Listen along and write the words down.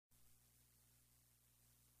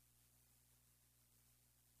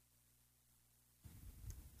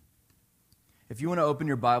If you want to open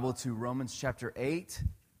your Bible to Romans chapter 8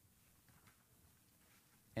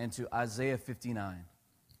 and to Isaiah 59.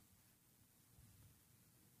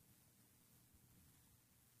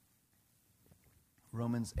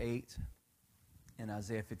 Romans 8 and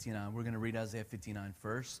Isaiah 59. We're going to read Isaiah 59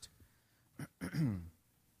 first.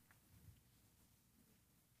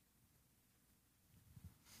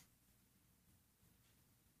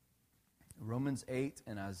 Romans 8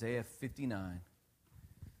 and Isaiah 59.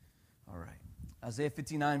 All right. Isaiah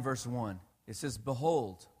 59 verse 1. It says,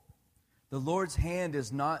 "Behold, the Lord's hand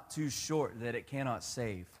is not too short that it cannot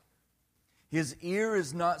save. His ear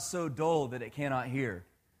is not so dull that it cannot hear."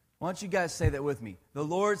 Why don't you guys say that with me? The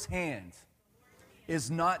Lord's hand is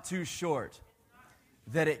not too short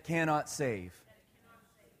that it cannot save.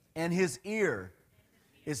 And His ear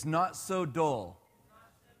is not so dull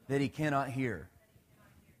that He cannot hear.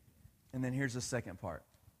 And then here's the second part.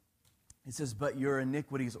 It says, "But your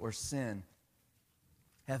iniquities or sin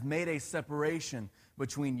have made a separation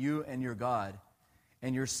between you and your God,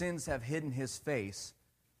 and your sins have hidden His face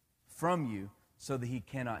from you so that He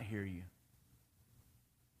cannot hear you."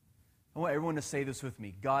 I want everyone to say this with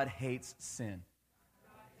me. God hates sin.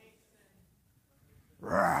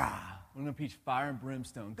 Rah! I'm going to preach fire and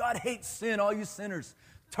brimstone. God hates sin, all you sinners.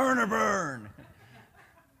 Turn or burn.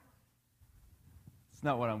 It's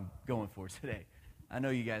not what I'm going for today. I know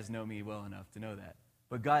you guys know me well enough to know that.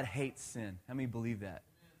 But God hates sin. How many believe that?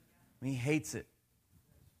 He hates it.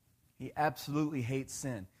 He absolutely hates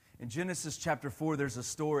sin. In Genesis chapter 4, there's a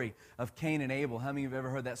story of Cain and Abel. How many of you have ever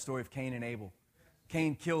heard that story of Cain and Abel?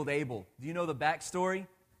 Cain killed Abel. Do you know the backstory?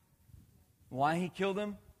 Why he killed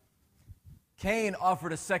him? Cain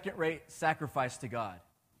offered a second-rate sacrifice to God.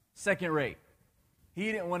 Second-rate.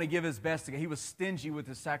 He didn't want to give his best to God. He was stingy with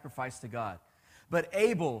his sacrifice to God. But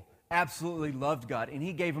Abel absolutely loved God, and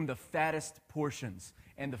he gave him the fattest portions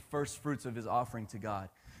and the first fruits of his offering to God.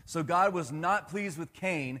 So God was not pleased with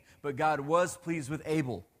Cain, but God was pleased with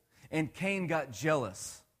Abel. And Cain got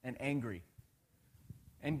jealous and angry.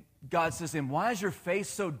 And God says to him, "Why is your face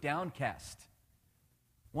so downcast?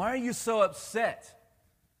 Why are you so upset?"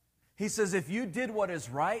 He says, "If you did what is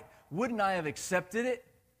right, wouldn't I have accepted it?"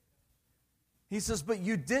 He says, "But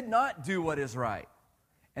you did not do what is right."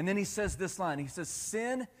 And then he says this line. He says,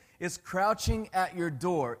 "Sin is crouching at your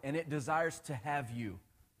door, and it desires to have you,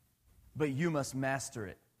 but you must master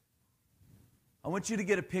it." I want you to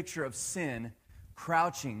get a picture of sin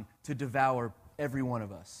crouching to devour every one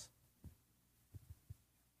of us.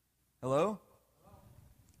 Hello?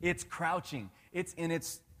 It's crouching. It's in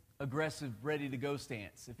its aggressive, ready-to-go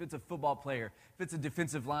stance. If it's a football player, if it's a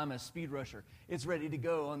defensive lineman, a speed rusher, it's ready to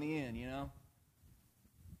go on the end, you know?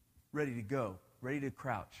 Ready to go. Ready to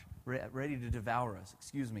crouch. Ready to devour us.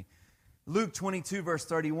 Luke 22, verse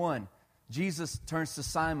 31. Jesus turns to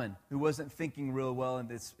Simon, who wasn't thinking real well in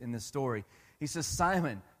this story. He says,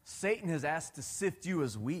 "Simon, Satan has asked to sift you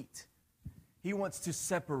as wheat. He wants to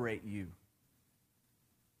separate you."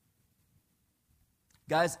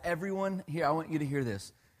 Guys, everyone here, I want you to hear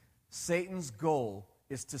this. Satan's goal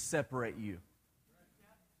is to separate you.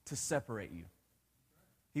 To separate you.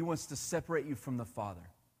 He wants to separate you from the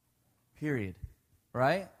Father. Period.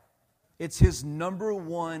 Right? It's his number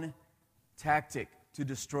one tactic to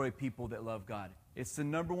destroy people that love God. It's the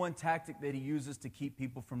number one tactic that he uses to keep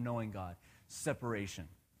people from knowing God. Separation.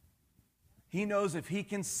 He knows if he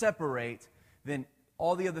can separate, then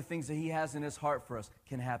all the other things that he has in his heart for us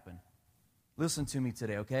can happen. Listen to me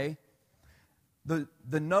today, okay?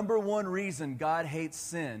 The number one reason God hates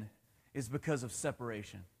sin is because of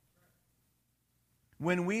separation.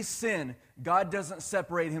 When we sin, God doesn't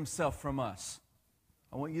separate himself from us.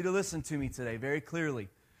 I want you to listen to me today very clearly.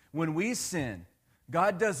 When we sin,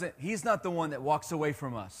 He's not the one that walks away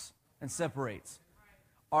from us and separates.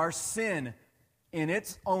 Our sin, in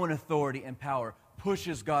its own authority and power,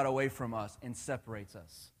 pushes God away from us and separates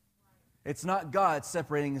us. It's not God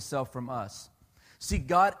separating himself from us. See,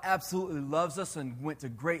 God absolutely loves us and went to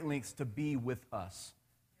great lengths to be with us.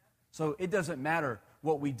 So it doesn't matter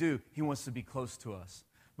what we do, he wants to be close to us.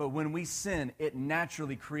 But when we sin, it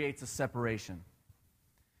naturally creates a separation.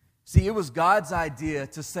 See, it was God's idea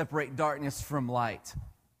to separate darkness from light.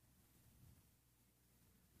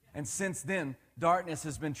 And since then, darkness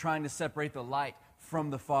has been trying to separate the light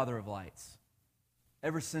from the Father of lights.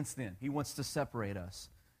 Ever since then, he wants to separate us.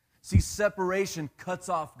 See, separation cuts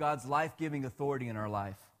off God's life-giving authority in our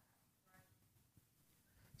life.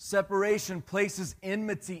 Separation places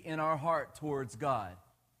enmity in our heart towards God.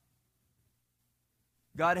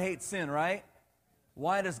 God hates sin, right?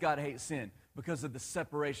 Why does God hate sin? Because of the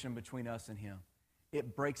separation between us and him.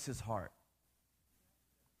 It breaks his heart.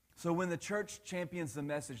 So when the church champions the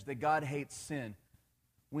message that God hates sin,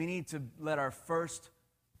 we need to let our first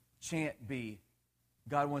chant be,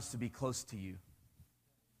 God wants to be close to you.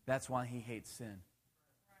 That's why he hates sin.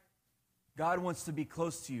 God wants to be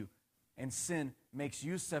close to you, and sin makes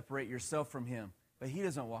you separate yourself from him. But he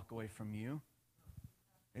doesn't walk away from you.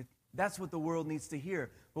 That's what the world needs to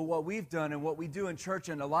hear. But what we've done and what we do in church,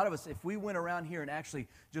 and a lot of us, if we went around here and actually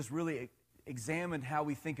just really examined how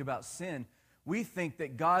we think about sin, we think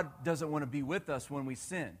that God doesn't want to be with us when we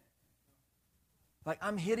sin. Like,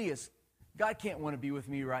 I'm hideous. God can't want to be with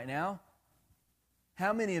me right now.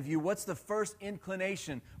 How many of you, what's the first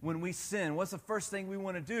inclination when we sin? What's the first thing we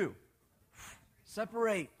want to do?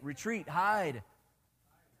 Separate, retreat, hide.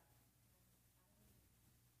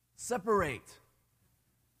 Separate.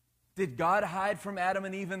 Did God hide from Adam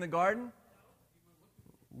and Eve in the garden?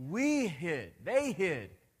 We hid. They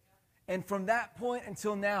hid. And from that point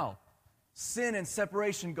until now, sin and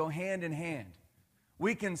separation go hand in hand.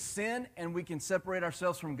 We can sin and we can separate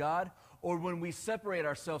ourselves from God, or when we separate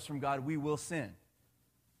ourselves from God, we will sin.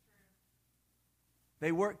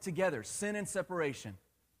 They work together, sin and separation.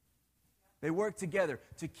 They work together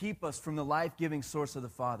to keep us from the life-giving source of the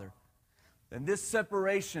Father. And this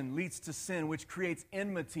separation leads to sin, which creates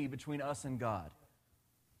enmity between us and God.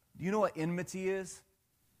 Do you know what enmity is?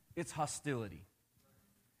 It's hostility.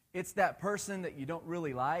 It's that person that you don't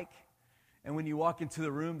really like, and when you walk into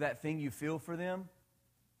the room, that thing you feel for them.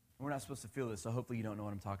 We're not supposed to feel this, so hopefully you don't know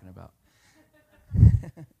what I'm talking about.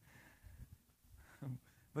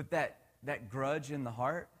 But that grudge in the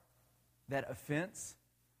heart, that offense,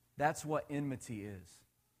 that's what enmity is.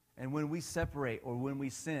 And when we separate or when we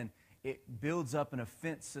sin, it builds up an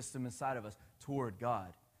offense system inside of us toward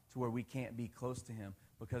God, to where we can't be close to him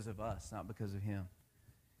because of us, not because of him.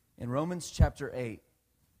 In Romans chapter 8,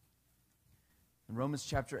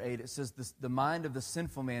 it says, the mind of the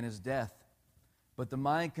sinful man is death, but the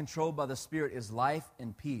mind controlled by the Spirit is life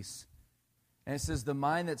and peace. And it says, the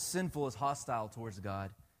mind that's sinful is hostile towards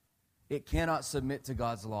God. It cannot submit to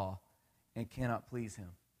God's law and cannot please him.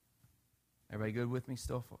 Everybody good with me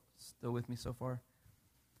still with me so far?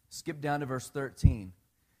 Skip down to verse 13.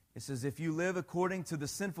 It says, if you live according to the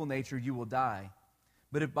sinful nature, you will die.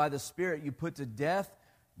 But if by the Spirit you put to death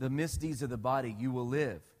the misdeeds of the body, you will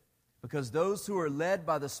live. Because those who are led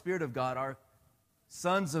by the Spirit of God are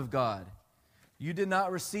sons of God. You did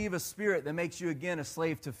not receive a spirit that makes you again a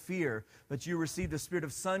slave to fear, but you received a spirit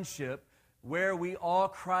of sonship, where we all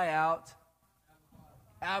cry out,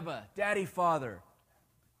 Abba, Daddy, Father.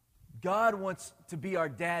 God wants to be our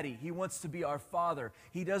daddy. He wants to be our father.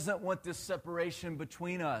 He doesn't want this separation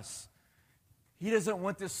between us. He doesn't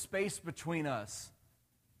want this space between us.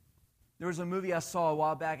 There was a movie I saw a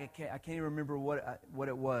while back. I can't even remember what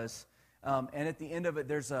it was. And at the end of it,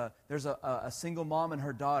 there's a single mom and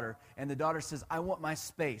her daughter. And the daughter says, I want my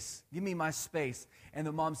space. Give me my space. And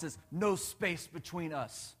the mom says, no space between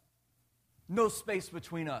us. No space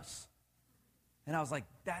between us. And I was like,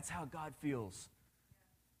 that's how God feels.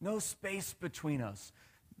 No space between us.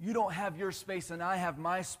 You don't have your space and I have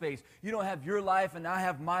my space. You don't have your life and I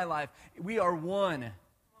have my life. We are one.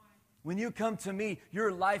 When you come to me,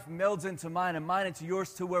 your life melds into mine and mine into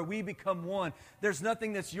yours, to where we become one. There's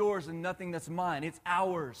nothing that's yours and nothing that's mine. It's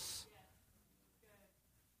ours.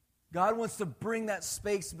 God wants to bring that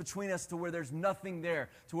space between us to where there's nothing there,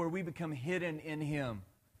 to where we become hidden in him.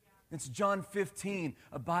 It's John 15,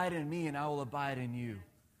 abide in me and I will abide in you.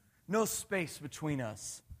 No space between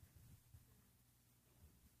us.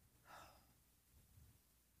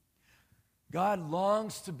 God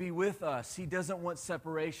longs to be with us. He doesn't want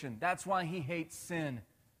separation. That's why he hates sin.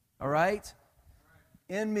 All right?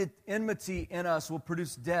 Enmity in us will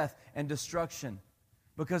produce death and destruction,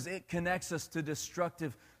 because it connects us to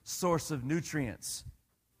destructive source of nutrients.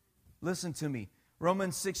 Listen to me.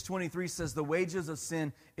 Romans 6:23 says the wages of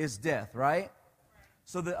sin is death, right?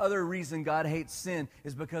 So the other reason God hates sin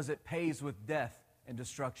is because it pays with death and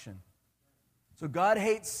destruction. So God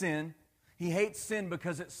hates sin. He hates sin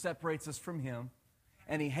because it separates us from him.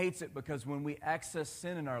 And he hates it because when we access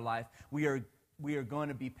sin in our life, we are going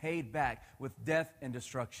to be paid back with death and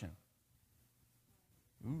destruction.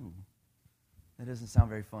 Ooh, that doesn't sound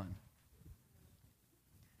very fun.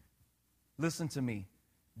 Listen to me.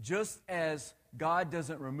 Just as God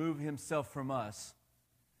doesn't remove himself from us,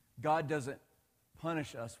 God doesn't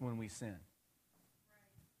punish us when we sin.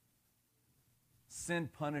 Sin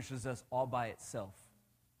punishes us all by itself.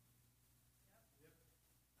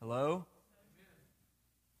 Hello?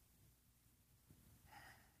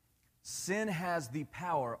 Sin has the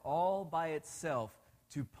power all by itself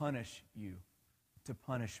to punish you, to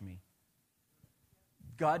punish me.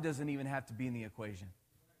 God doesn't even have to be in the equation.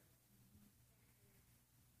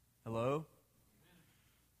 Hello?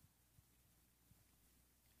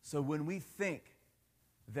 So when we think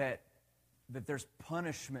that there's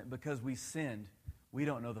punishment because we sinned, we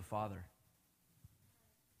don't know the Father.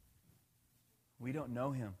 We don't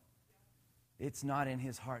know Him. It's not in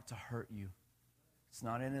His heart to hurt you. It's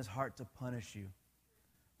not in His heart to punish you.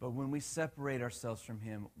 But when we separate ourselves from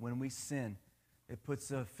Him, when we sin, it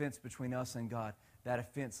puts a fence between us and God. That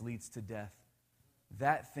offense leads to death.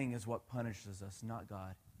 That thing is what punishes us, not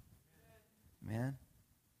God. Man,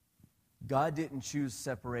 God didn't choose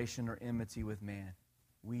separation or enmity with man.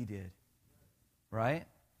 We did. Right?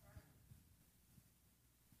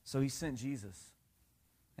 So He sent Jesus.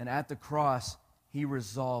 And at the cross, He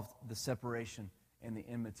resolved the separation and the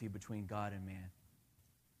enmity between God and man.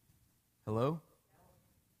 Hello?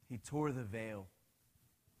 He tore the veil.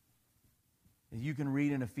 You can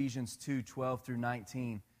read in Ephesians 2:12 through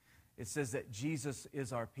 19. It says that Jesus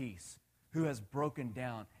is our peace, who has broken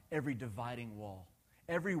down every dividing wall.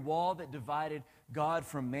 Every wall that divided God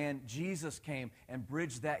from man, Jesus came and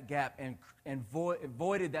bridged that gap and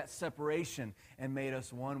voided that separation and made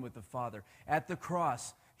us one with the Father. At the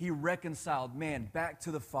cross, He reconciled man back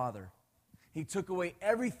to the Father. He took away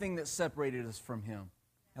everything that separated us from Him.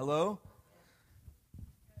 Hello?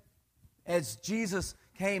 As Jesus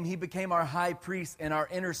came, He became our high priest and our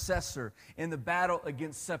intercessor in the battle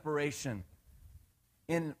against separation.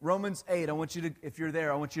 In Romans 8, I want you to, if you're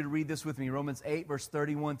there, I want you to read this with me. Romans 8, verse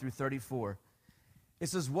 31 through 34. It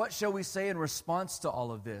says, "What shall we say in response to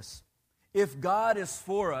all of this? If God is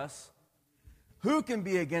for us, who can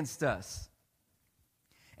be against us?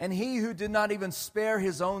 And He who did not even spare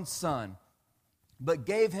His own Son, but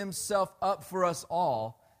gave Himself up for us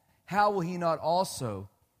all, how will He not also,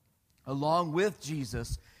 along with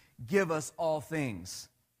Jesus, give us all things?"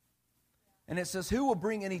 And it says, who will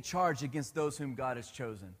bring any charge against those whom God has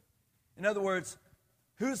chosen? In other words,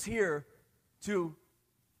 who's here to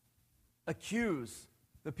accuse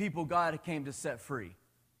the people God came to set free?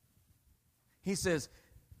 He says,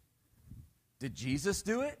 did Jesus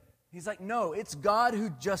do it? He's like, no, it's God who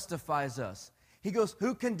justifies us. He goes,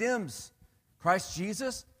 who condemns? Christ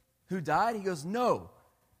Jesus, who died? He goes, no.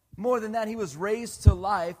 More than that, He was raised to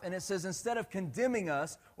life. And it says, instead of condemning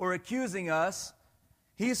us or accusing us,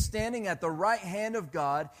 He's standing at the right hand of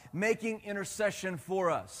God, making intercession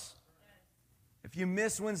for us. If you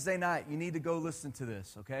miss Wednesday night, you need to go listen to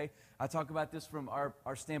this, okay? I talk about this from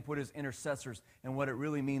our standpoint as intercessors and what it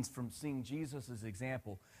really means from seeing Jesus as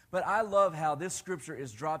example. But I love how this scripture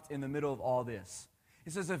is dropped in the middle of all this.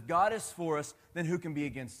 It says, if God is for us, then who can be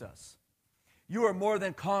against us? You are more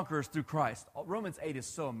than conquerors through Christ. Romans 8 is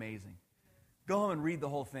so amazing. Go home and read the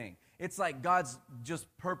whole thing. It's like God's just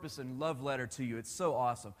purpose and love letter to you. It's so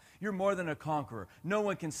awesome. You're more than a conqueror. No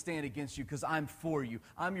one can stand against you because I'm for you.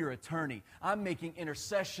 I'm your attorney. I'm making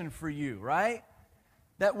intercession for you, right?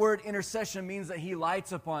 That word intercession means that He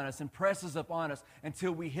lights upon us and presses upon us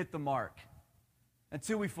until we hit the mark,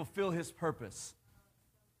 until we fulfill His purpose.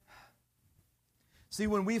 See,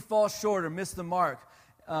 when we fall short or miss the mark,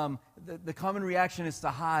 the common reaction is to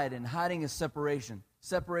hide, and hiding is separation.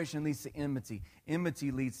 Separation leads to enmity. Enmity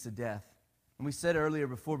leads to death. And we said earlier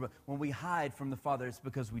before, but when we hide from the Father, it's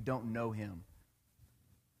because we don't know Him.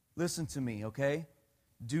 Listen to me, okay?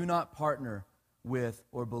 Do not partner with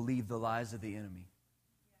or believe the lies of the enemy.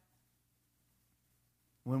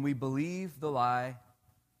 When we believe the lie,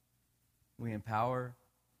 we empower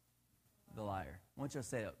the liar. I want you to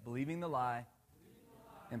say it. Believing the lie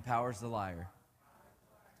empowers the liar.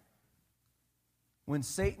 When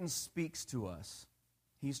Satan speaks to us,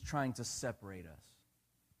 he's trying to separate us.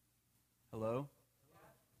 Hello?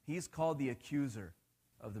 He's called the accuser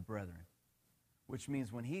of the brethren, which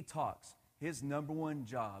means when he talks, his number one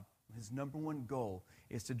job, his number one goal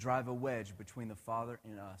is to drive a wedge between the Father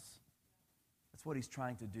and us. That's what he's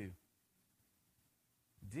trying to do.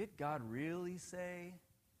 Did God really say,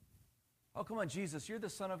 oh, come on, Jesus, you're the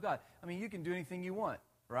Son of God. I mean, you can do anything you want,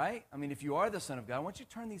 right? I mean, if you are the Son of God, I want you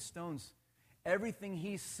to turn these stones. Everything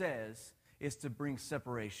he says is to bring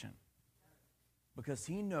separation. Because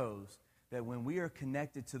he knows that when we are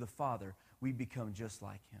connected to the Father, we become just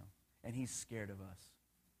like him. And he's scared of us.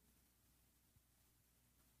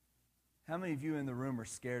 How many of you in the room are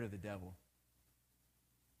scared of the devil?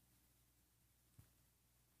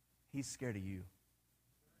 He's scared of you.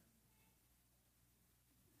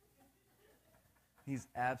 He's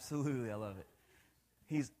absolutely, I love it.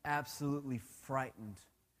 He's absolutely frightened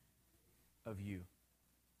of you.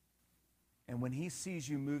 And when he sees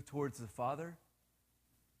you move towards the Father,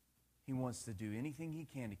 he wants to do anything he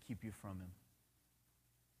can to keep you from him.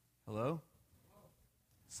 Hello?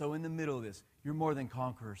 So in the middle of this, you're more than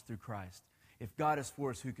conquerors through Christ. If God is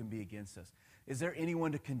for us, who can be against us? Is there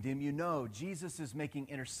anyone to condemn you? No, Jesus is making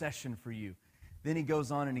intercession for you. Then he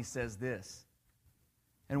goes on and he says this,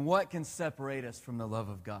 and what can separate us from the love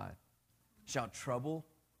of God? Shall trouble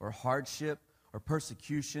or hardship or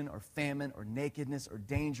persecution or famine or nakedness or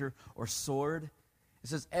danger or sword? It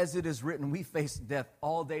says, as it is written, we face death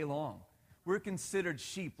all day long. We're considered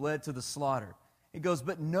sheep led to the slaughter. It goes,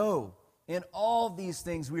 but no, in all these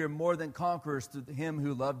things we are more than conquerors through him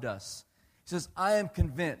who loved us. He says, I am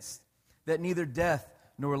convinced that neither death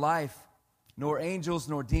nor life, nor angels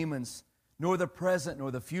nor demons, nor the present nor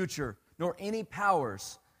the future, nor any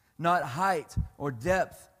powers, not height or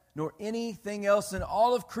depth, nor anything else in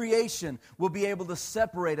all of creation will be able to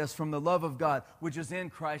separate us from the love of God, which is in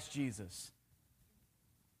Christ Jesus.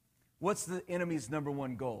 What's the enemy's number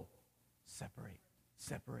one goal? Separate,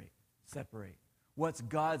 separate, separate. What's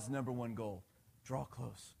God's number one goal? Draw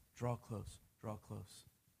close, draw close, draw close.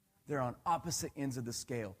 They're on opposite ends of the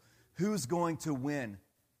scale. Who's going to win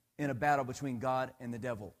in a battle between God and the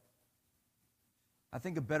devil? I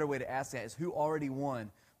think a better way to ask that is who already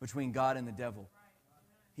won between God and the devil?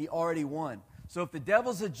 He already won. So if the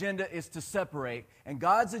devil's agenda is to separate and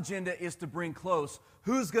God's agenda is to bring close,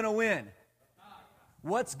 who's going to win?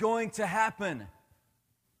 What's going to happen?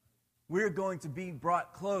 We're going to be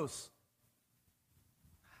brought close.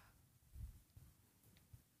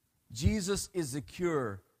 Jesus is the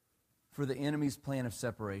cure for the enemy's plan of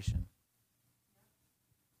separation.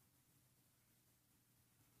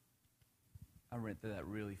 I went through that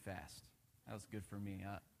really fast. That was good for me.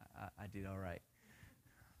 I did all right.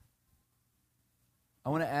 I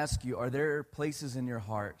want to ask you, are there places in your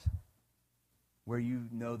heart where you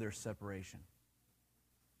know there's separation?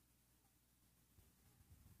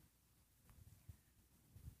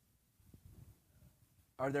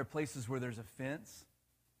 Are there places where there's offense?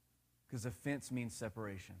 Because offense means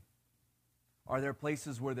separation. Are there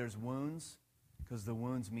places where there's wounds? Because the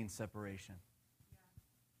wounds mean separation.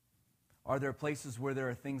 Are there places where there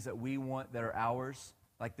are things that we want that are ours?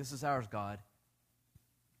 Like, this is ours, God.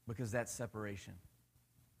 Because that's separation.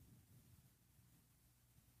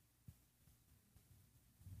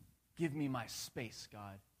 Give me my space,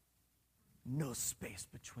 God. No space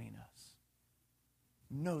between us.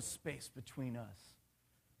 No space between us.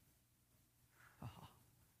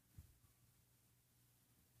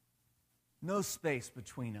 No space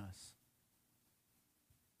between us.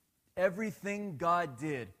 Everything God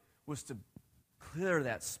did was to clear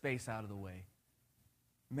that space out of the way.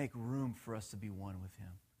 Make room for us to be one with Him.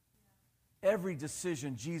 Every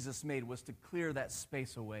decision Jesus made was to clear that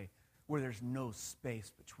space away where there's no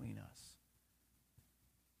space between us.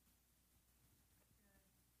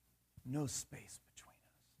 No space between us.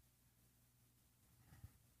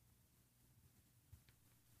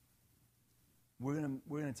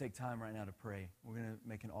 We're gonna take time right now to pray. We're going to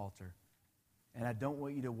make an altar. And I don't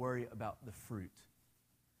want you to worry about the fruit.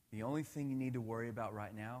 The only thing you need to worry about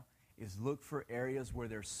right now is look for areas where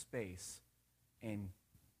there's space and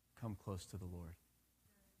come close to the Lord.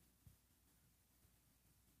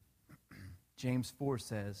 James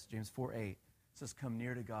 4:8 says, come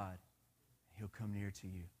near to God, He'll come near to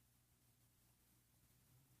you.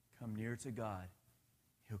 Come near to God,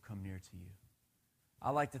 He'll come near to you. I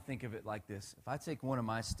like to think of it like this. If I take one of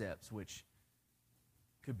my steps, which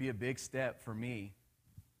could be a big step for me,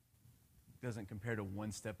 doesn't compare to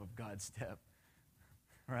one step of God's step,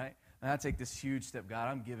 right? And I take this huge step. God,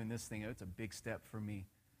 I'm giving this thing, it's a big step for me.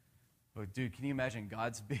 But dude, can you imagine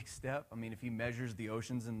God's big step? I mean, if He measures the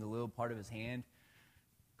oceans in the little part of His hand,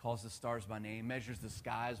 calls the stars by name, measures the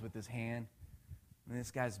skies with His hand, I mean, this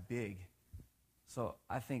guy's big. So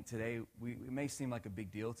I think today, it may seem like a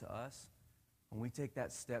big deal to us. When we take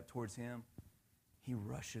that step towards Him, He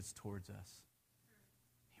rushes towards us.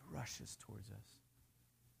 He rushes towards us.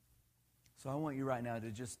 So I want you right now to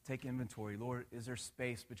just take inventory. Lord, is there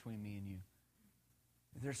space between me and you?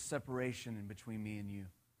 Is there separation in between me and you?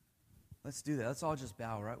 Let's do that. Let's all just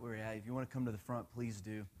bow right where we're at. If you want to come to the front, please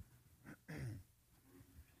do.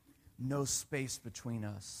 No space between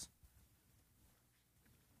us.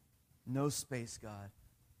 No space, God.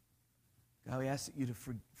 God, we ask you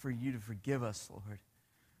for you to forgive us, Lord.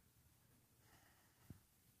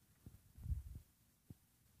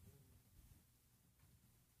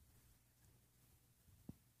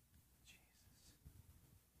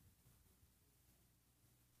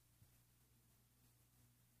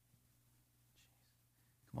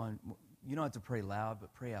 Come on, you don't have to pray loud,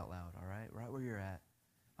 but pray out loud, all right? Right where you're at.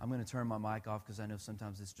 I'm going to turn my mic off because I know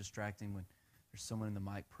sometimes it's distracting when there's someone in the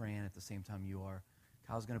mic praying at the same time you are.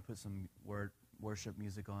 Kyle's going to put some worship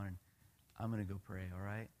music on, and I'm going to go pray, all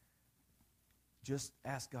right? Just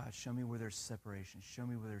ask God, show me where there's separation. Show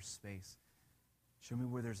me where there's space. Show me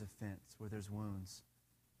where there's offense, where there's wounds,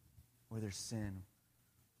 where there's sin,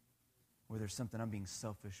 where there's something I'm being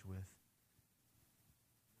selfish with.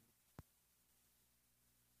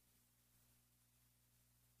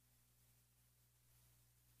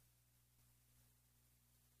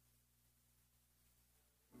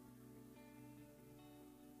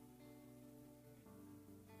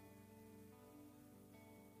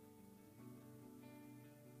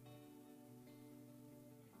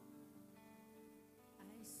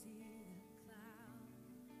 I see the cloud.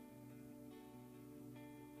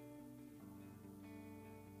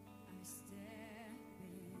 I step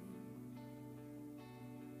in.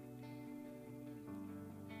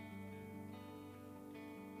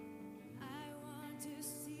 I want to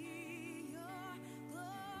see your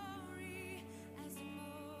glory as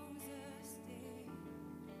Moses did.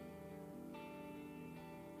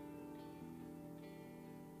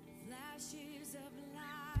 Flashes of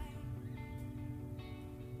light.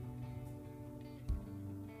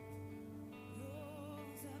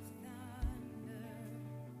 Rolls of thunder.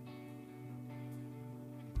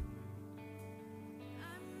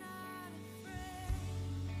 I'm not afraid.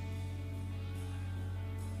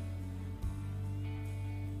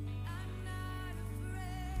 I'm not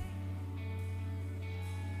afraid.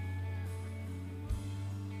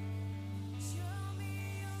 Show me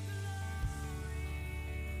your glory.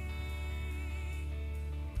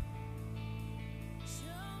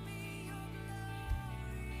 Show me your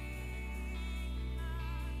glory.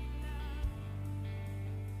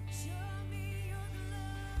 Show me your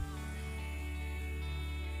glory.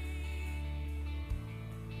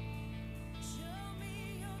 Show me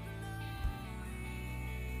your glory.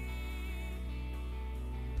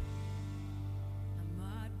 I'm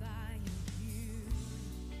marked by your beauty,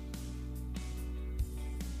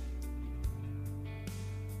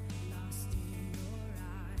 lost in your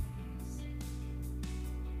eyes.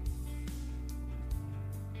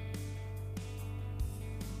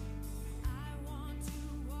 I want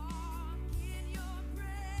to walk in your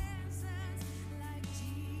presence like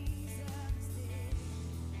Jesus did.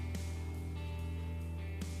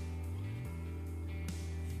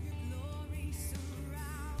 Your glory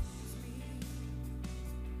surrounds me,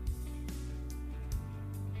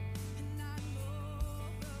 and I'm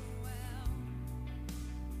overwhelmed.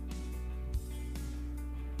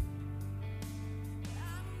 But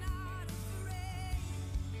I'm not afraid.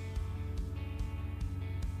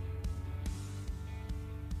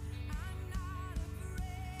 I'm not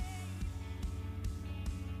afraid.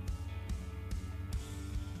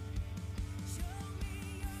 Show me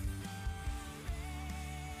your glory.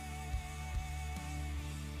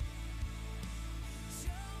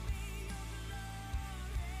 Show me your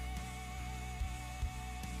glory.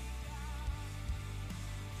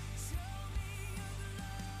 Show me your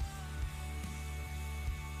glory.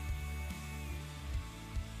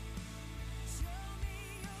 Show me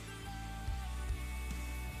your glory.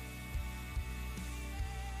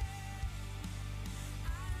 I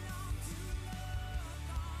long to look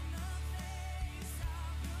on the face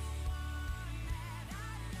of the one that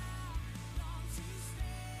I love. Long to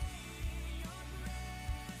stay in your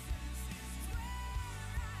presence is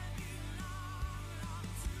where I belong. Long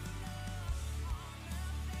to look on the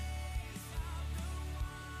face of the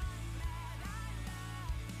one that I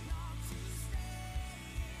love. Long to stay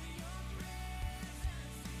in your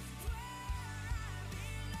presence is where I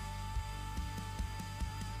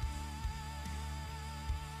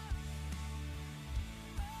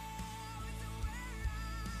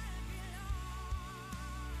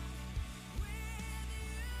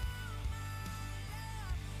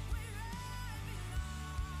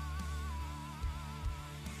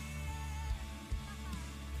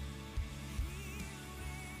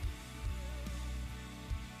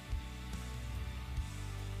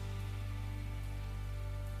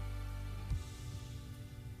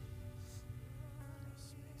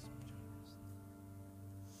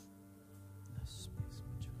No space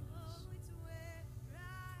between us. Oh, it's where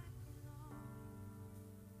I belong.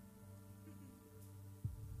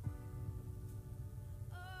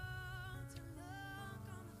 Oh, to look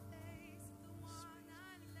on the face of the one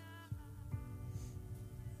I love.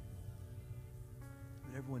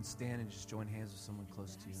 Would everyone stand and just join hands with someone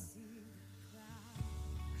close to you? See the cloud.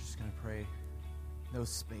 We're just going to pray. No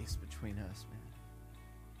space between us, man.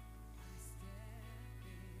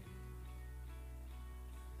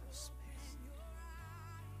 No space.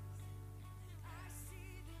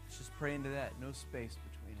 Let's just pray into that. No space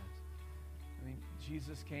between us. I mean,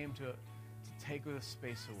 Jesus came to take the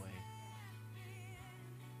space away.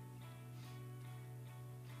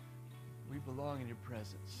 belong in your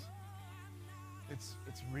presence. It's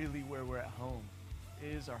really where we're at home.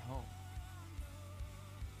 It is our home.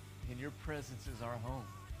 And your presence is our home.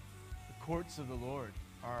 The courts of the Lord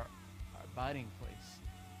are our abiding place.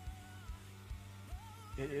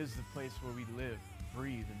 It is the place where we live,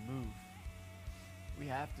 breathe, and move. We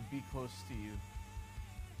have to be close to you.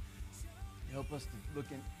 Help us to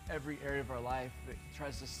look in every area of our life that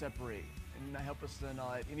tries to separate, and help us to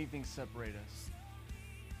not let anything separate us.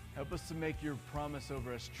 Help us to make your promise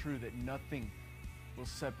over us true, that nothing will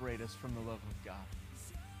separate us from the love of God.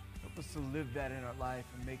 Help us to live that in our life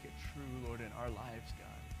and make it true, Lord, in our lives, God.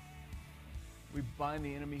 We bind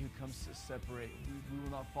the enemy who comes to separate. We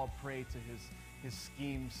will not fall prey to his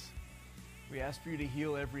schemes. We ask for you to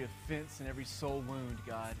heal every offense and every soul wound,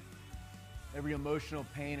 God. Every emotional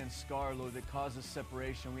pain and scar, Lord, that causes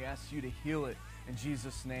separation, we ask you to heal it in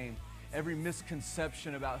Jesus' name. Every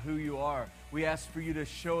misconception about who you are, we ask for you to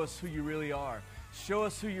show us who you really are. Show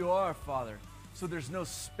us who you are, Father, so there's no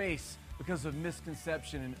space because of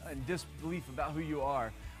misconception and disbelief about who you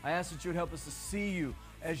are. I ask that you would help us to see you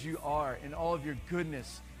as you are in all of your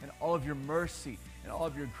goodness and all of your mercy and all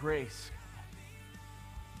of your grace.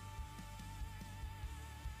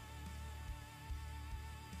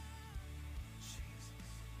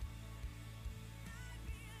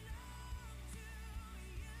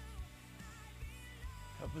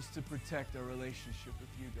 Help us to protect our relationship with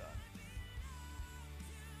you, God.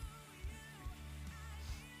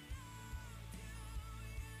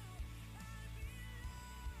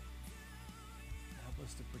 Help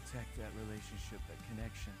us to protect that relationship, that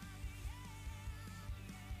connection.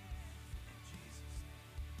 In Jesus' name.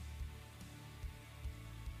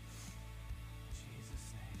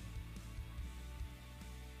 Jesus' name.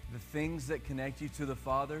 The things that connect you to the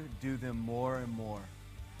Father, do them more and more.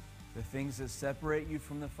 The things that separate you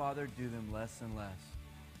from the Father, do them less and less.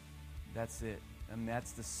 That's it. And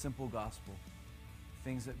that's the simple gospel.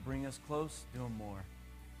 Things that bring us close, do them more.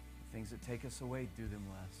 The things that take us away, do them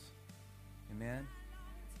less. Amen?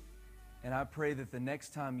 And I pray that the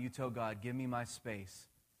next time you tell God, give me my space,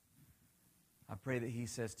 I pray that he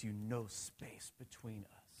says to you, no space between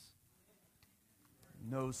us.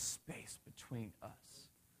 No space between us.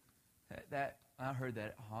 I heard that,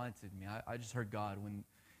 it haunted me. I just heard God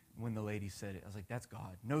when the lady said it. I was like, that's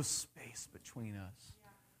God. No space between us.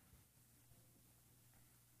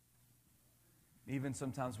 Yeah. Even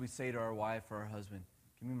sometimes we say to our wife or our husband,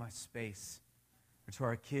 give me my space. Or to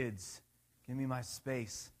our kids, give me my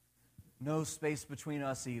space. No space between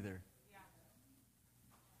us either. Yeah.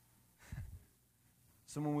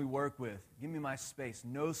 Someone we work with, give me my space.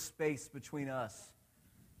 No space between us.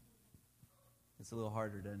 It's a little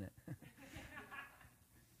harder, doesn't it?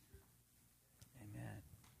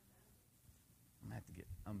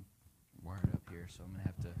 I'm wired up here, so I'm going to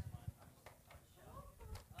have to.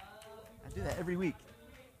 I do that every week.